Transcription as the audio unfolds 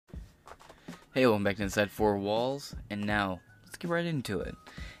Hey, welcome back to Inside Four Walls, and now, let's get right into it.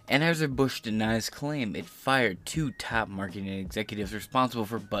 Anheuser-Busch denies claim it fired two top marketing executives responsible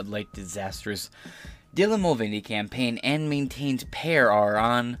for Bud Light's disastrous Dylan Mulvaney campaign and maintains pair are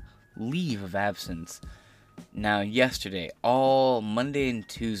on leave of absence. Now, yesterday, all Monday and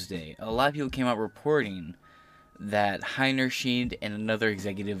Tuesday, a lot of people came out reporting that Heinerscheid and another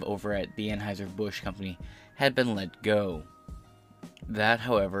executive over at the Anheuser-Busch company had been let go. That,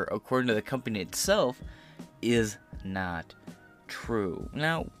 however, according to the company itself, is not true.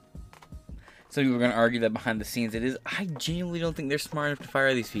 Now, some people are going to argue that behind the scenes it is. I genuinely don't think they're smart enough to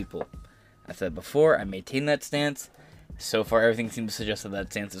fire these people. I said before, I maintain that stance. So far, everything seems to suggest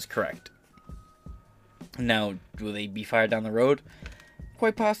that stance is correct. Now, will they be fired down the road?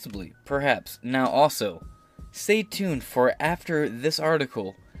 Quite possibly. Perhaps. Now, also, stay tuned for after this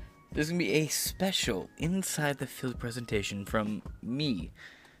article. There's going to be a special Inside the Field presentation from me,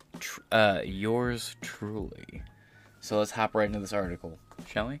 yours truly. So let's hop right into this article,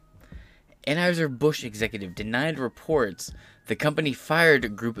 shall we? Anheuser-Busch executive denied reports the company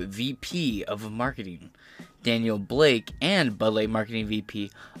fired Group VP of Marketing, Daniel Blake, and Bud Light Marketing VP,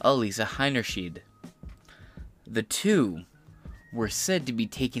 Elisa Heinerscheid. The two were said to be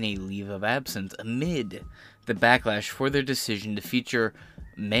taking a leave of absence amid the backlash for their decision to feature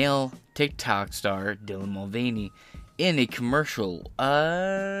male TikTok star Dylan Mulvaney in a commercial.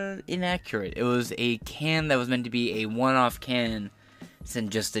 Inaccurate. It was a can that was meant to be a one-off can sent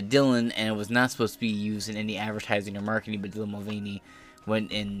just to Dylan, and it was not supposed to be used in any advertising or marketing, but Dylan Mulvaney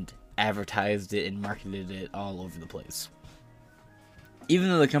went and advertised it and marketed it all over the place. Even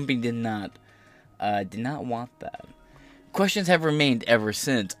though the company did not want that. Questions have remained ever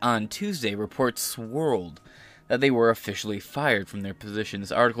since. On Tuesday, reports swirled that they were officially fired from their position.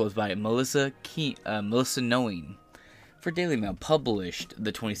 This article is by Melissa Knowing for Daily Mail, published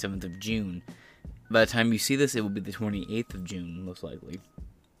the 27th of June. By the time you see this, it will be the 28th of June, most likely.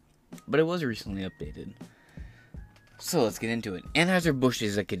 But it was recently updated. So let's get into it. Anheuser-Busch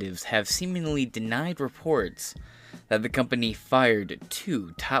executives have seemingly denied reports that the company fired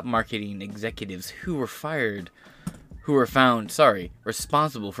two top marketing executives who were found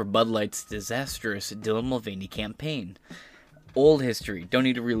responsible for Bud Light's disastrous Dylan Mulvaney campaign. Old history, don't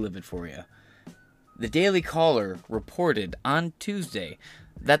need to relive it for you. The Daily Caller reported on Tuesday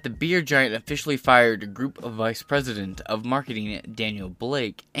that the beer giant officially fired Group Vice President of Marketing Daniel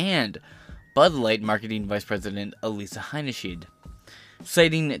Blake and Bud Light Marketing Vice President Elisa Heinerscheid,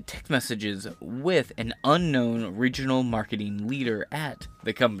 citing text messages with an unknown regional marketing leader at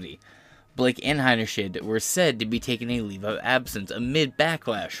the company. Blake and Heinerscheid were said to be taking a leave of absence amid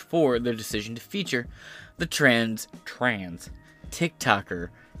backlash for their decision to feature the trans TikToker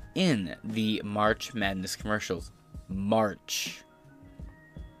in the March Madness commercials. March,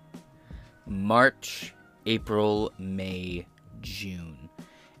 April, May, June.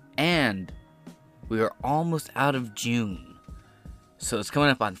 And we are almost out of June. So it's coming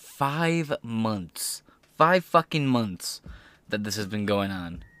up on 5 months. 5 fucking months that this has been going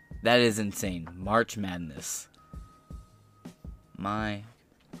on. That is insane. March Madness. March,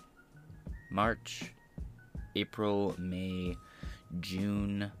 April, May,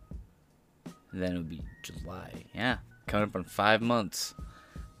 June. Then it would be July. Yeah, coming up on 5 months.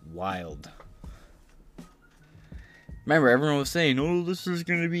 Wild. Remember, everyone was saying, oh, this is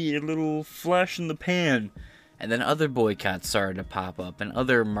going to be a little flash in the pan. And then other boycotts started to pop up, and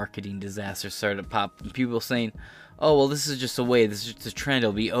other marketing disasters started to pop up. And people saying, oh, well, this is just a way, this is just a trend,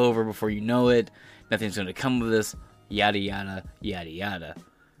 it'll be over before you know it, nothing's going to come of this, yada, yada, yada, yada.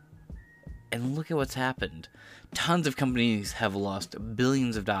 And look at what's happened. Tons of companies have lost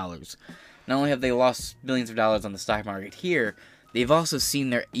billions of dollars. Not only have they lost billions of dollars on the stock market here, they've also seen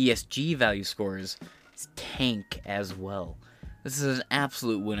their ESG value scores tank as well. This is an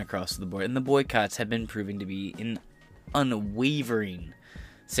absolute win across the board, and the boycotts have been proving to be an unwavering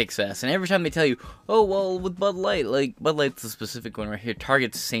success. And every time they tell you, oh, well, with Bud Light, like, Bud Light's the specific one right here,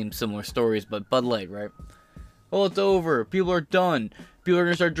 Target's the same similar stories, but Bud Light, right? Oh, it's over, people are done, people are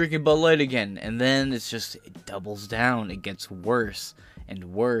going to start drinking Bud Light again, and then it doubles down, it gets worse,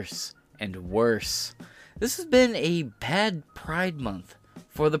 and worse, and worse. This has been a bad Pride month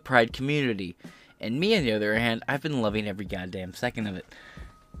for the Pride community. And me, on the other hand, I've been loving every goddamn second of it.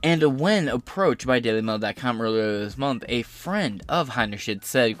 And when approached by DailyMail.com earlier this month, a friend of Heinerscheid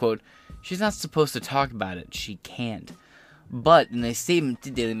said, quote, she's not supposed to talk about it. She can't. But in a statement to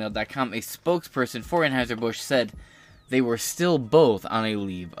DailyMail.com, a spokesperson for Anheuser-Busch said they were still both on a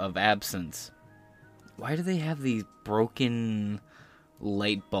leave of absence. Why do they have these broken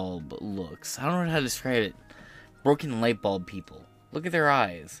light bulb looks? I don't know how to describe it. Broken light bulb people. Look at their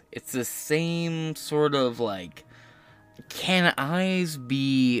eyes. It's the same sort of like, can eyes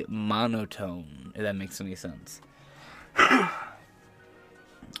be monotone? If that makes any sense. I'll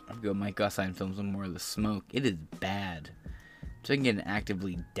go Mike outside and film some more of the smoke. It is bad. So I can get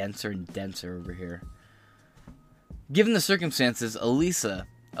actively denser and denser over here. Given the circumstances, Alyssa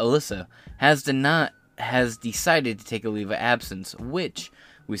has decided to take a leave of absence, which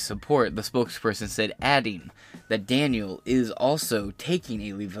we support, the spokesperson said, adding that Daniel is also taking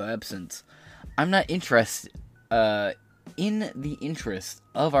a leave of absence. I'm not interested, in the interest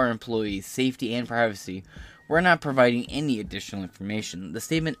of our employees' safety and privacy, we're not providing any additional information. The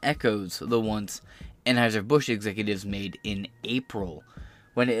statement echoes the ones Anheuser-Busch executives made in April,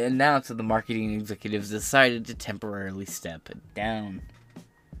 when it announced that the marketing executives decided to temporarily step down.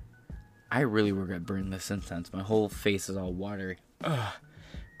 I really regret burning this sentence. My whole face is all watery. Ugh.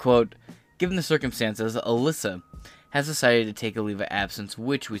 Quote, given the circumstances, Alyssa has decided to take a leave of absence,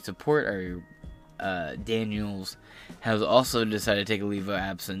 which we support. Our Daniels has also decided to take a leave of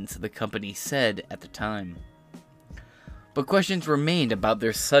absence, the company said at the time. But questions remained about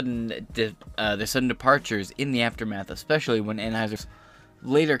their sudden departures in the aftermath, especially when Anheuser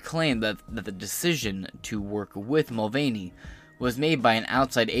later claimed that the decision to work with Mulvaney was made by an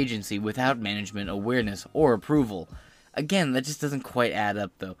outside agency without management awareness or approval. Again, that just doesn't quite add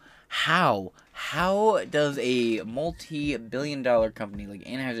up, though. How does a multi-billion-dollar company like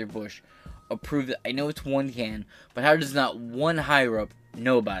Anheuser-Busch approve that? I know it's one can, but how does not one higher-up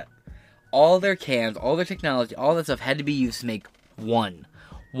know about it? All their cans, all their technology, all that stuff had to be used to make one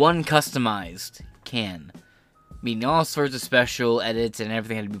customized can. Meaning all sorts of special edits and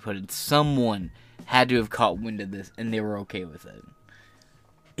everything had to be put in. Someone had to have caught wind of this, and they were okay with it.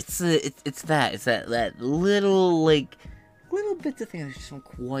 It's that little bits of things that just don't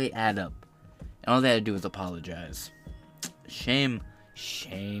quite add up. And all they had to do was apologize. Shame.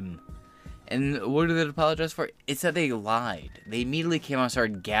 And what did they apologize for? It's that they lied. They immediately came out and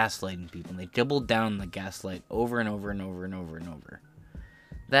started gaslighting people, and they doubled down on the gaslight over and over and over and over and over.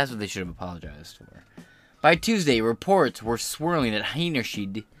 That's what they should have apologized for. By Tuesday, reports were swirling that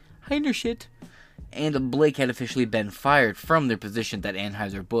Heinerscheid and Blake had officially been fired from their positions at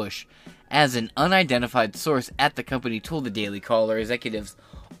Anheuser-Busch, as an unidentified source at the company told the Daily Caller executives,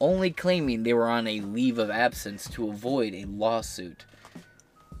 only claiming they were on a leave of absence to avoid a lawsuit.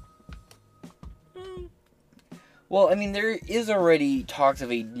 Well, I mean, there is already talks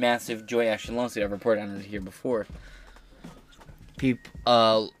of a massive joint action lawsuit. I've reported on it here before.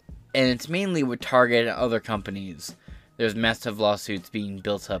 And it's mainly with Target and other companies. There's massive lawsuits being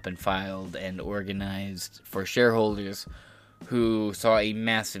built up and filed and organized for shareholders who saw a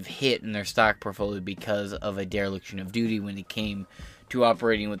massive hit in their stock portfolio because of a dereliction of duty when it came to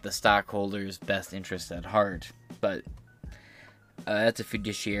operating with the stockholders' best interests at heart. But that's a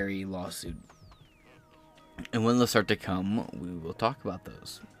fiduciary lawsuit. And when those start to come, we will talk about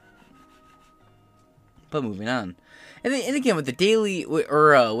those. But moving on. And again, with the daily,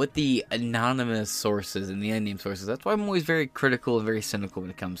 with the anonymous sources and the unnamed sources, that's why I'm always very critical and very cynical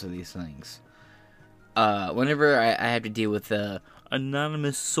when it comes to these things. Whenever I have to deal with an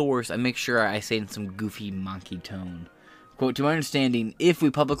anonymous source, I make sure I say it in some goofy, monkey tone. Quote, to my understanding, if we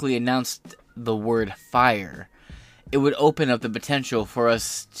publicly announced the word fire, it would open up the potential for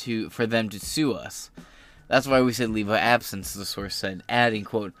them to sue us. That's why we said leave of absence, the source said, adding,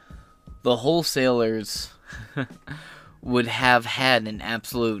 quote, the wholesalers would have had an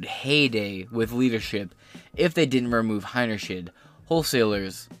absolute heyday with leadership if they didn't remove Heinerscheid.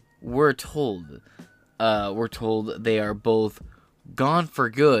 Wholesalers were told they are both gone for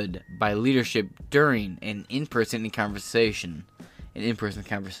good by leadership during an in-person conversation,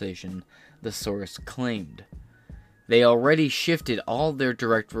 the source claimed. They already shifted all their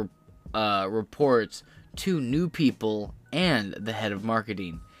direct reports to new people and the head of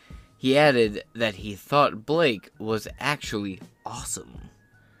marketing. He added that he thought Blake was actually awesome.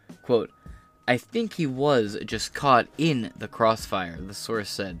 Quote, I think he was just caught in the crossfire, the source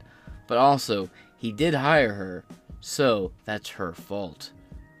said. But also, he did hire her, so that's her fault.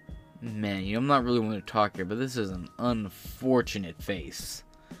 Man, I'm not really wanting to talk here, but this is an unfortunate face.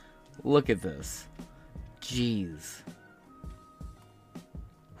 Look at this. Jeez.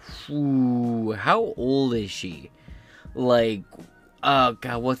 Ooh, how old is she? Like, oh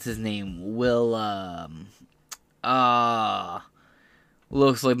god, what's his name? Looks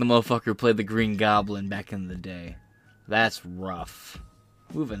like the motherfucker who played the Green Goblin back in the day. That's rough.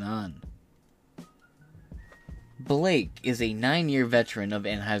 Moving on. Blake is a 9-year veteran of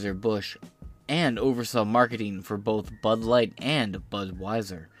Anheuser-Busch and oversaw marketing for both Bud Light and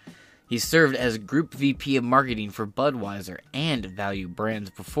Budweiser. He served as Group VP of Marketing for Budweiser and Value Brands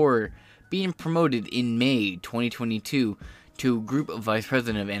before being promoted in May 2022 to Group Vice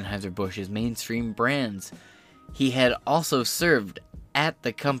President of Anheuser-Busch's mainstream brands. He had also served at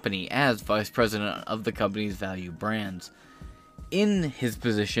the company as Vice President of the company's Value Brands. In his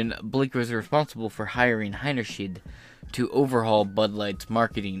position, Blake was responsible for hiring Anheuser-Busch to overhaul Bud Light's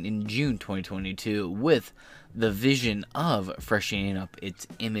marketing in June 2022 with the vision of freshening up its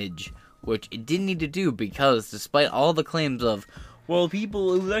image, which it didn't need to do because despite all the claims of, well,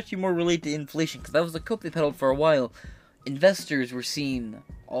 people, it was actually more related to inflation, because that was the coke they peddled for a while, investors were seeing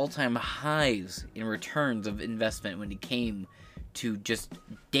all-time highs in returns of investment when it came to just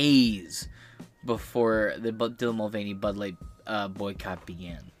days before the Dylan Mulvaney Bud Light boycott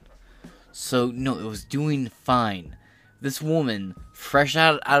began. So, no, it was doing fine. This woman, fresh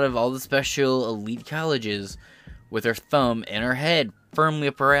out of all the special elite colleges, with her thumb and her head firmly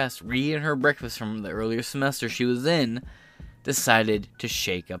up her ass, reading her breakfast from the earlier semester she was in, decided to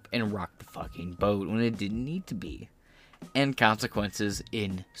shake up and rock the fucking boat when it didn't need to be. And consequences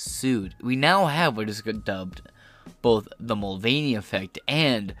ensued. We now have what is dubbed both the Mulvaney effect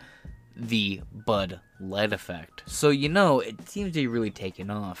and the Bud Light effect. So, it seems to be really taken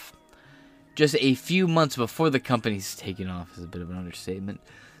off. Just a few months before the company's taken off is a bit of an understatement.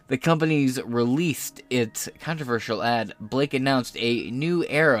 The company's released its controversial ad. Blake announced a new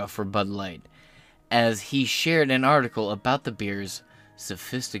era for Bud Light, as he shared an article about the beer's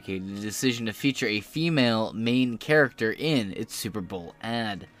sophisticated decision to feature a female main character in its Super Bowl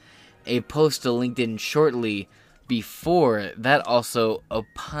ad. A post to LinkedIn shortly before that also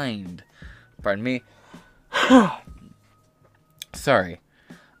opined,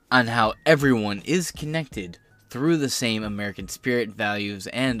 on how everyone is connected through the same American spirit, values,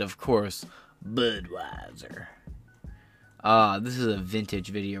 and, of course, Budweiser. This is a vintage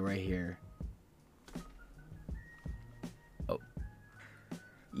video right here. Oh.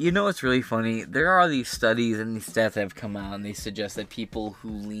 You know what's really funny? There are these studies and these stats that have come out, and they suggest that people who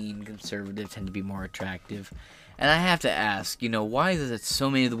lean conservative tend to be more attractive. And I have to ask, why is it that so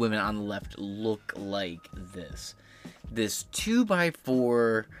many of the women on the left look like this? This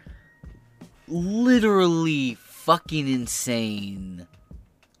 2x4, literally fucking insane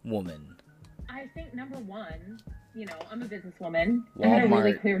woman. I think, number one, I'm a businesswoman. Walmart. I had a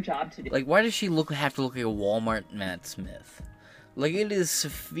really clear job to do. Like, why does she have to look like a Walmart Matt Smith? Like, it is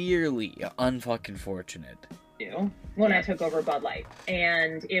severely unfucking fortunate. When I took over Bud Light.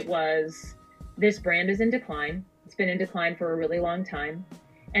 And it was, this brand is in decline. It's been in decline for a really long time.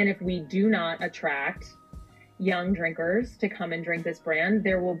 And if we do not attract young drinkers to come and drink this brand,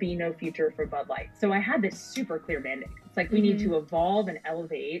 there will be no future for Bud Light. So I had this super clear mandate. It's like, we need to evolve and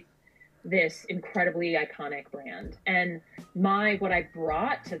elevate this incredibly iconic brand. And what I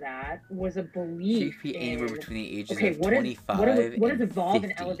brought to that was a belief in anywhere between the ages of 25 what does evolve 50.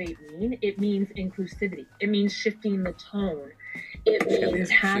 and elevate mean? It means inclusivity. It means shifting the tone. It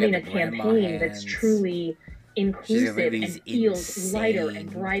means having a campaign that's truly inclusive and feels lighter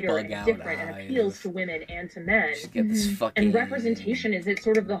and brighter and different and appeals to women and to men. And representation is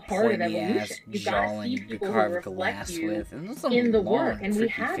sort of the heart of evolution. You've got to see people who reflect you in the work. And we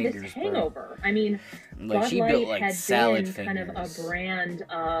have this hangover. I mean, Bud Light had been kind of a brand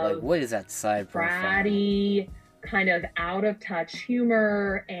of, like, what is that side profile? Bratty, kind of out of touch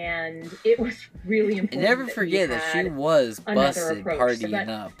humor, and it was really important. And never forget that she was busted partying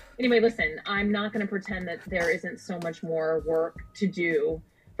up. Anyway, listen, I'm not going to pretend that there isn't so much more work to do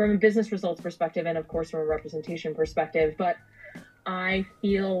from a business results perspective and, of course, from a representation perspective, but I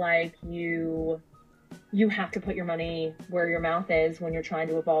feel like you have to put your money where your mouth is when you're trying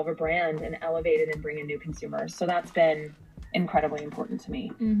to evolve a brand and elevate it and bring in new consumers. So that's been incredibly important to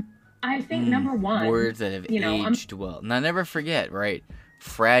me. I think, number one, words that have aged well. Now, never forget, right?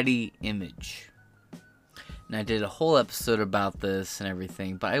 Fratty image. And I did a whole episode about this and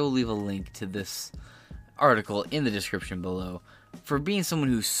everything, but I will leave a link to this article in the description below. For being someone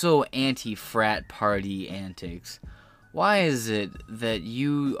who's so anti-frat party antics, why is it that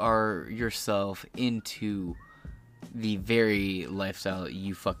you are yourself into the very lifestyle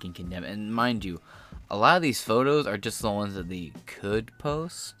you fucking condemn? And mind you, a lot of these photos are just the ones that they could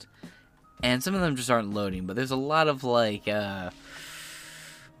post. And some of them just aren't loading, but there's a lot of,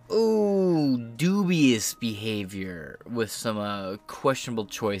 dubious behavior with some questionable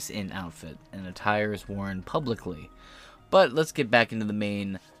choice in outfit and attire is worn publicly. But let's get back into the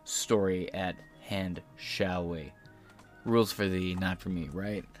main story at hand, shall we? Rules for thee, not for me,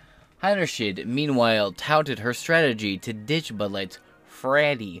 right? Anheuser-Busch, meanwhile, touted her strategy to ditch Bud Light's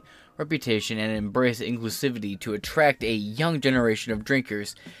fratty reputation and embrace inclusivity to attract a young generation of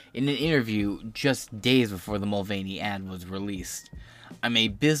drinkers in an interview just days before the Mulvaney ad was released. I'm a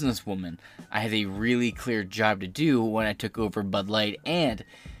businesswoman. I had a really clear job to do when I took over Bud Light, and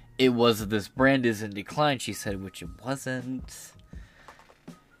it was this brand is in decline, she said, which it wasn't.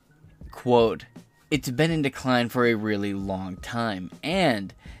 Quote, it's been in decline for a really long time,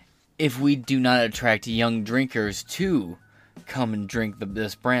 and if we do not attract young drinkers to come and drink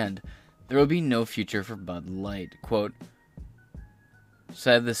this brand, there will be no future for Bud Light. Quote,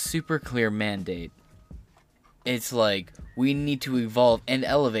 so I have this super clear mandate. It's like, we need to evolve and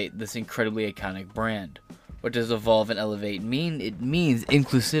elevate this incredibly iconic brand. What does evolve and elevate mean? It means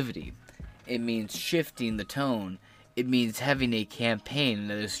inclusivity. It means shifting the tone. It means having a campaign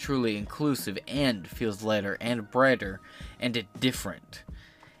that is truly inclusive and feels lighter and brighter and different.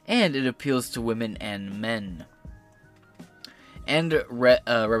 And it appeals to women and men. And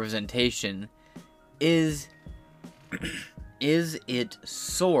representation is it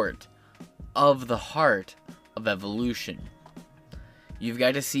sort of the heart of evolution. You've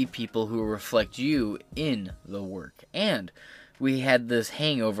got to see people who reflect you in the work. And we had this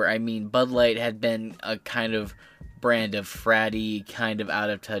hangover. I mean, Bud Light had been a kind of brand of fratty, kind of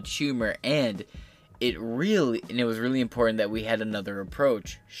out-of-touch humor, and it was really important that we had another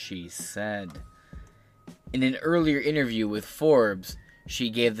approach, she said. In an earlier interview with Forbes, she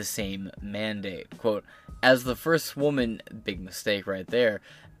gave the same mandate. Quote, as the first woman, big mistake right there,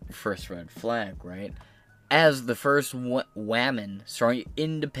 first red flag, right? As the first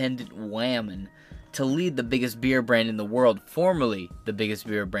independent woman to lead the biggest beer brand in the world, formerly the biggest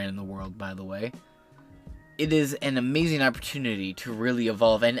beer brand in the world, by the way, it is an amazing opportunity to really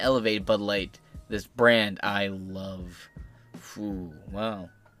evolve and elevate Bud Light, this brand I love. Ooh, wow.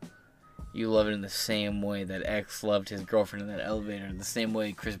 You love it in the same way that X loved his girlfriend in that elevator, the same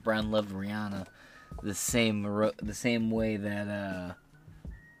way Chris Brown loved Rihanna, the same way that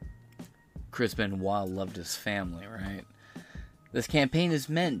Chris Benoit loved his family, right? This campaign is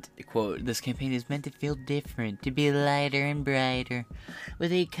meant, quote, this campaign is meant to feel different, to be lighter and brighter,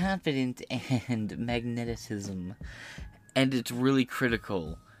 with a confidence and magnetism. And it's really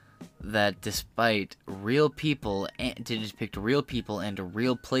critical that despite real people, and to depict real people and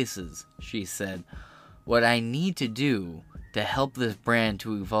real places, she said, what I need to do to help this brand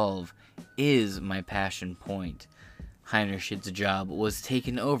to evolve is my passion point. Heinerschid's job was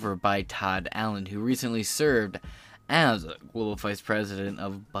taken over by Todd Allen, who recently served as global vice president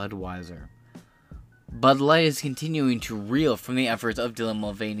of Budweiser. Bud Light is continuing to reel from the efforts of Dylan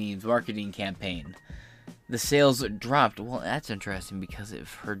Mulvaney's marketing campaign. The sales dropped. Well, that's interesting, because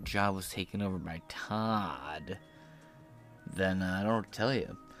if her job was taken over by Todd, then I don't know what to tell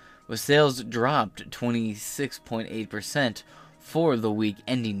you. With sales dropped 26.8% for the week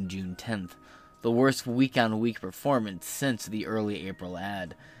ending June 10th, the worst week-on-week performance since the early April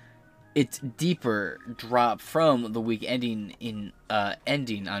ad. Its deeper drop from the week ending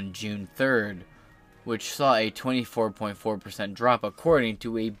on June 3rd, which saw a 24.4% drop according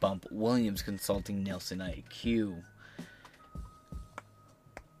to a Bump Williams Consulting Nielsen IQ.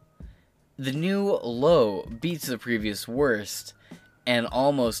 The new low beats the previous worst, an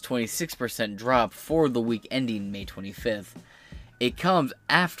almost 26% drop for the week ending May 25th. It comes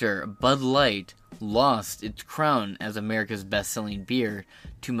after Bud Light lost its crown as America's best-selling beer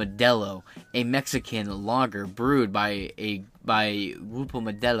to Modelo, a Mexican lager brewed by Grupo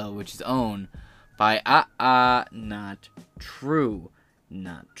Modelo, which is owned by not true.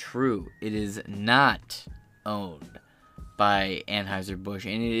 It is not owned by Anheuser-Busch,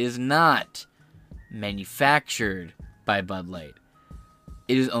 and it is not manufactured by Bud Light.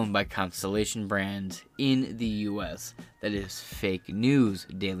 It is owned by Constellation Brands in the U.S. That is fake news.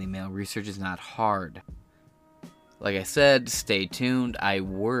 Daily Mail research is not hard. Like I said, stay tuned. I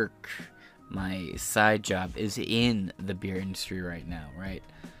work. My side job is in the beer industry right now, right?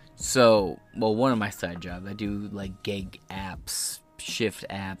 So, well, one of my side jobs, I do like gig apps, shift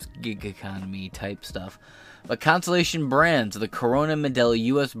apps, gig economy type stuff. But Constellation Brands, the Corona Modelo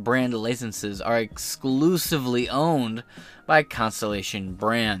U.S. brand licenses are exclusively owned by Constellation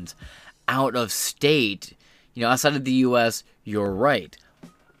Brands. Out of state, outside of the U.S., you're right.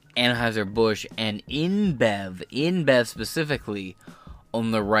 Anheuser-Busch and InBev specifically,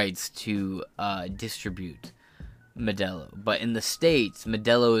 own the rights to distribute Modelo. But in the States,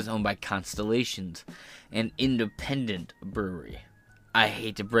 Modelo is owned by Constellations, an independent brewery. I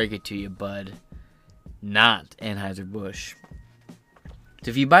hate to break it to you, bud. Not Anheuser-Busch. So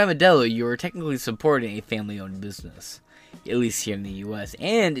if you buy Modelo, you are technically supporting a family-owned business, at least here in the U.S.,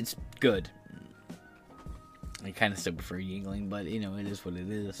 and it's good. I kind of still prefer Yingling, but, you know, it is what it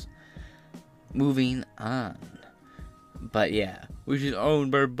is. Moving on. But, yeah. Which is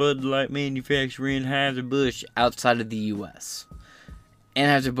owned by Bud Light manufacturing Anheuser-Busch outside of the U.S.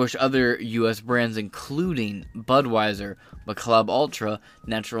 Anheuser-Busch other U.S. brands, including Budweiser, Michelob Ultra,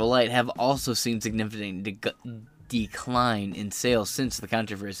 Natural Light, have also seen significant decline in sales since the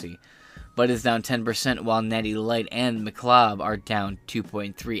controversy. Bud is down 10%, while Natty Light and Michelob are down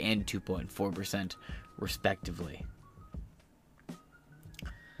 2.3% and 2.4%, respectively.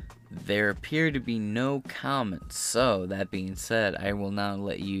 There appear to be no comments, so that being said, I will now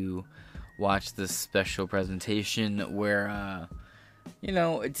let you watch this special presentation where, you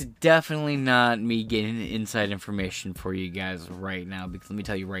know, it's definitely not me getting inside information for you guys right now, because let me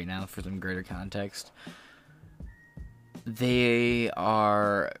tell you right now, for some greater context, they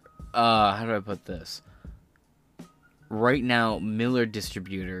are, how do I put this? Right now, Miller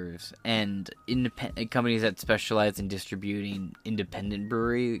distributors and independent companies that specialize in distributing independent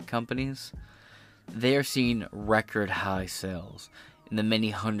brewery companies, they are seeing record high sales in the many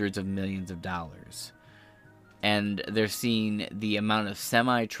hundreds of millions of dollars. And they're seeing the amount of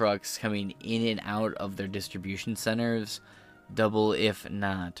semi-trucks coming in and out of their distribution centers double, if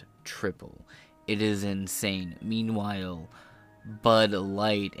not triple. It is insane. Meanwhile, Bud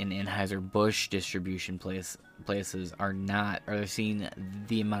Light and Anheuser-Busch distribution places are seeing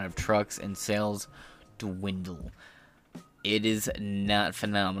the amount of trucks and sales dwindle. It is not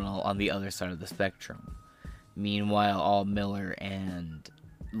phenomenal on the other side of the spectrum. Meanwhile, all Miller and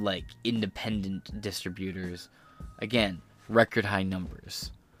like independent distributors, again, record high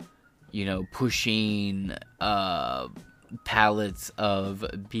numbers. You know, pushing pallets of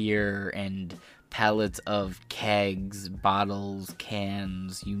beer and pallets of kegs, bottles,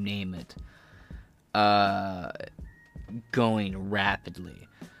 cans, you name it, going rapidly,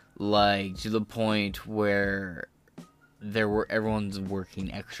 like to the point where everyone's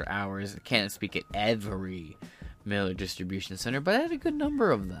working extra hours. I can't speak at every Miller distribution center, but I had a good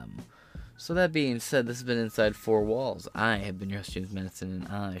number of them. So that being said, this has been Inside Four Walls. I have been your host, James Madison, and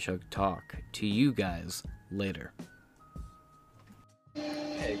I shall talk to you guys later.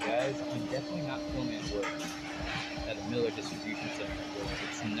 Hey guys, I'm definitely not filming at work at a Miller distribution center where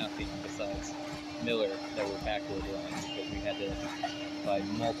it's nothing besides Miller that we're backward on, because we had to buy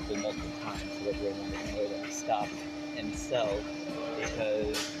multiple times so that we're able to stop and sell,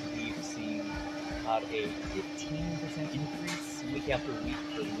 because we've seen about a 15% increase week after week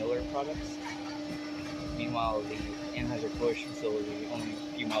for Miller products. Meanwhile, the Anheuser-Busch facility, only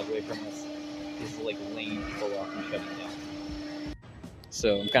a few miles away from us, is like laying people off and shutting down.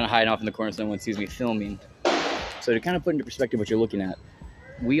 So I'm kind of hiding off in the corner so no one sees me filming. So to kind of put into perspective what you're looking at,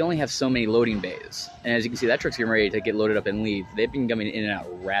 we only have so many loading bays. And as you can see, that truck's getting ready to get loaded up and leave. They've been coming in and out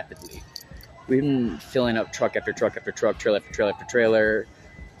rapidly. We've been filling up truck after truck after truck, trailer after trailer after trailer.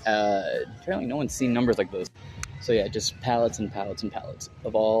 Apparently no one's seen numbers like those. So yeah, just pallets and pallets and pallets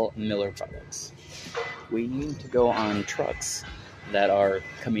of all Miller products. We need to go on trucks that are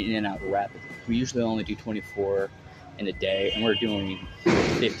coming in and out rapidly. We usually only do 24 in a day, and we're doing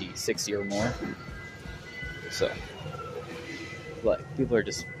 50, 60 or more. So, like, people are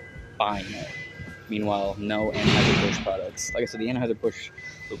just buying it. Meanwhile, no Anheuser-Busch products. Like I said, the Anheuser-Busch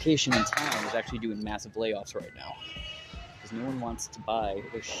location in town is actually doing massive layoffs right now, because no one wants to buy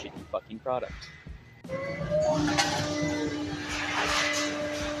their shitty fucking product.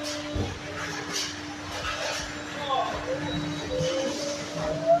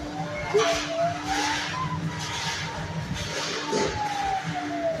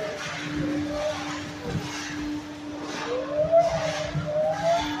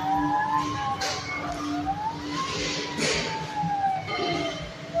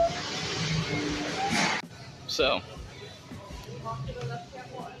 So,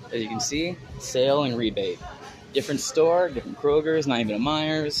 as you can see, sale and rebate. Different store, different Kroger's, not even a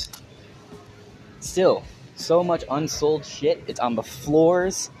Myers. Still, so much unsold shit. It's on the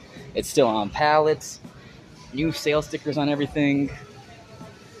floors. It's still on pallets. New sale stickers on everything.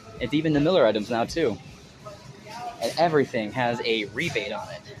 It's even the Miller items now, too. And everything has a rebate on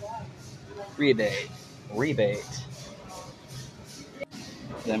it. Rebate.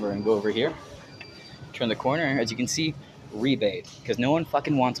 Then we're going to go over here. Turn the corner, as you can see, rebate, because no one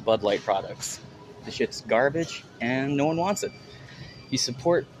fucking wants Bud Light products. This shit's garbage, and no one wants it. You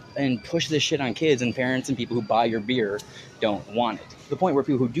support and push this shit on kids, and parents and people who buy your beer don't want it. To the point where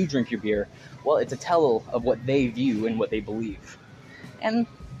people who do drink your beer, well, it's a tell of what they view and what they believe. And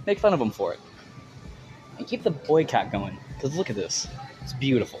make fun of them for it. And keep the boycott going, because look at this. It's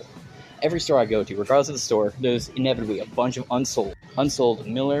beautiful. Every store I go to, regardless of the store, there's inevitably a bunch of unsold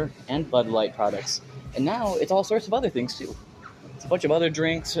Miller and Bud Light products And now it's all sorts of other things too. It's a bunch of other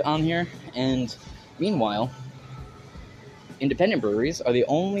drinks on here, and meanwhile, independent breweries are the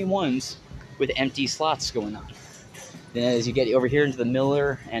only ones with empty slots going on. Then as you get over here into the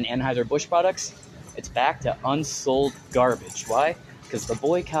Miller and Anheuser-Busch products, it's back to unsold garbage. Why? Because the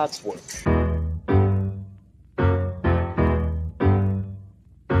boycotts work.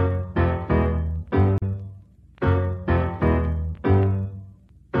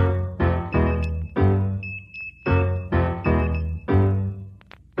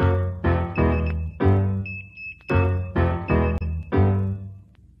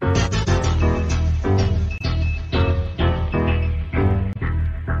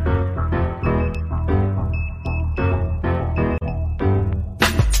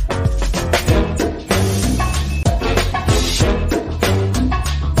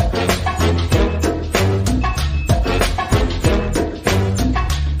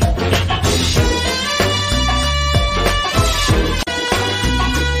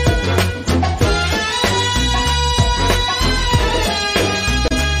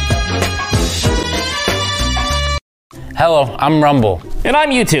 Hello, I'm Rumble. And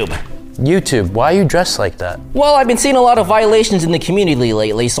I'm YouTube. YouTube, why are you dressed like that? Well, I've been seeing a lot of violations in the community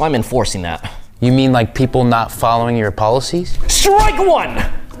lately, so I'm enforcing that. You mean like people not following your policies? Strike one!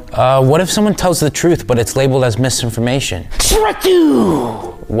 What if someone tells the truth, but it's labeled as misinformation? Strike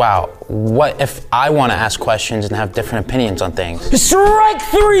two! Wow, what if I want to ask questions and have different opinions on things? Strike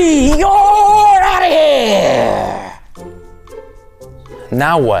three! You're out of here!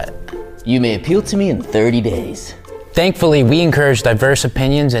 Now what? You may appeal to me in 30 days. Thankfully, we encourage diverse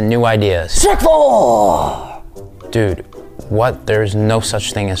opinions and new ideas. Strike four! Dude, what? There's no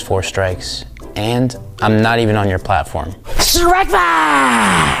such thing as 4 strikes. And I'm not even on your platform. Strike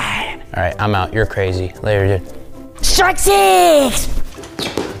five! All right, I'm out. You're crazy. Later, dude. Strike six!